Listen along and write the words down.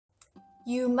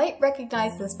You might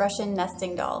recognize this Russian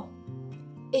nesting doll.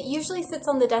 It usually sits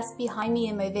on the desk behind me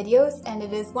in my videos, and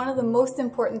it is one of the most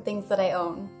important things that I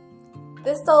own.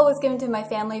 This doll was given to my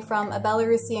family from a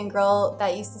Belarusian girl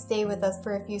that used to stay with us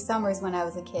for a few summers when I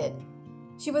was a kid.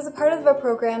 She was a part of a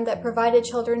program that provided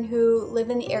children who live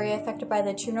in the area affected by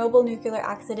the Chernobyl nuclear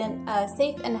accident a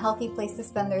safe and healthy place to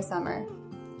spend their summer.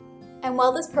 And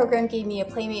while this program gave me a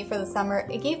playmate for the summer,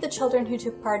 it gave the children who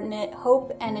took part in it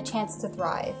hope and a chance to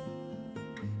thrive.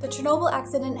 The Chernobyl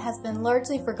accident has been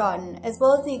largely forgotten, as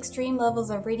well as the extreme levels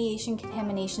of radiation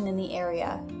contamination in the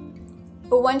area.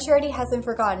 But one charity hasn't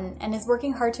forgotten and is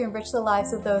working hard to enrich the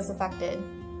lives of those affected.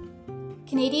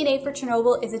 Canadian Aid for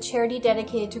Chernobyl is a charity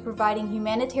dedicated to providing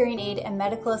humanitarian aid and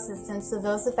medical assistance to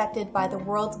those affected by the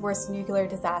world's worst nuclear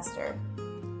disaster.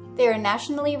 They are a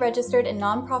nationally registered and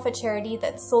non-profit charity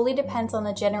that solely depends on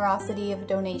the generosity of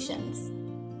donations.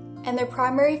 And their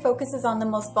primary focus is on the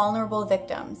most vulnerable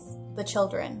victims, the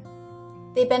children.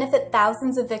 They benefit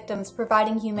thousands of victims,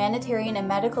 providing humanitarian and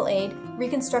medical aid,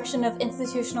 reconstruction of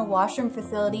institutional washroom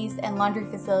facilities and laundry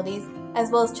facilities, as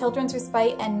well as children's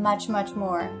respite and much, much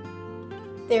more.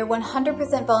 They are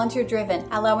 100% volunteer-driven,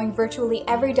 allowing virtually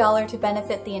every dollar to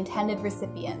benefit the intended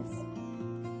recipients.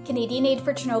 Canadian Aid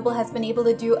for Chernobyl has been able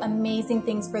to do amazing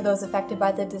things for those affected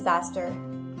by the disaster.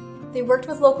 They worked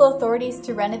with local authorities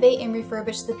to renovate and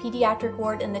refurbish the pediatric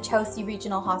ward in the Chelsea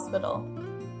Regional Hospital.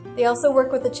 They also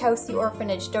work with the Chelsea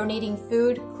Orphanage, donating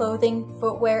food, clothing,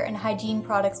 footwear, and hygiene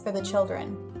products for the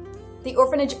children. The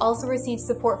orphanage also receives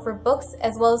support for books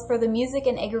as well as for the music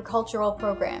and agricultural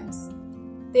programs.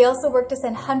 They also work to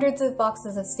send hundreds of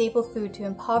boxes of staple food to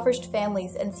impoverished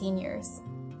families and seniors.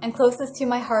 And closest to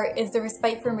my heart is the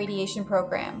Respite from Radiation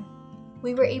program.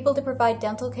 We were able to provide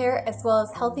dental care as well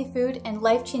as healthy food and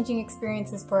life-changing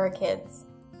experiences for our kids.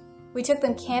 We took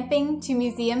them camping, to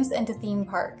museums, and to theme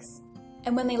parks.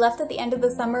 And when they left at the end of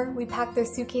the summer, we packed their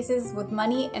suitcases with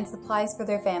money and supplies for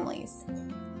their families.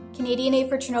 Canadian Aid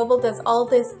for Chernobyl does all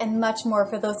this and much more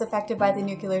for those affected by the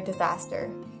nuclear disaster.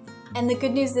 And the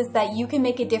good news is that you can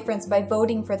make a difference by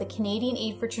voting for the Canadian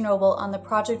Aid for Chernobyl on the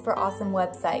Project for Awesome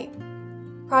website.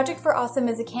 Project for Awesome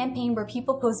is a campaign where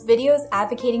people post videos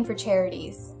advocating for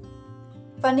charities.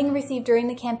 Funding received during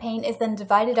the campaign is then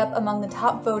divided up among the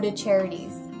top voted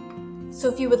charities. So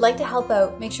if you would like to help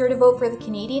out, make sure to vote for the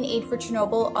Canadian Aid for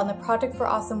Chernobyl on the Project for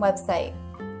Awesome website.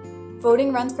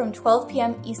 Voting runs from 12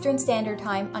 p.m. Eastern Standard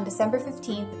Time on December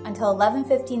 15th until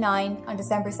 11:59 on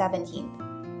December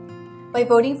 17th. By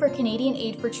voting for Canadian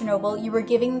Aid for Chernobyl, you are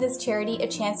giving this charity a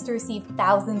chance to receive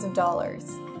thousands of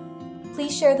dollars.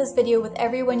 Please share this video with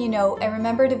everyone you know, and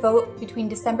remember to vote between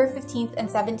December 15th and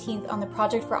 17th on the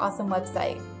Project for Awesome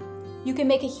website. You can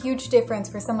make a huge difference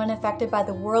for someone affected by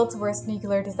the world's worst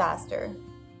nuclear disaster.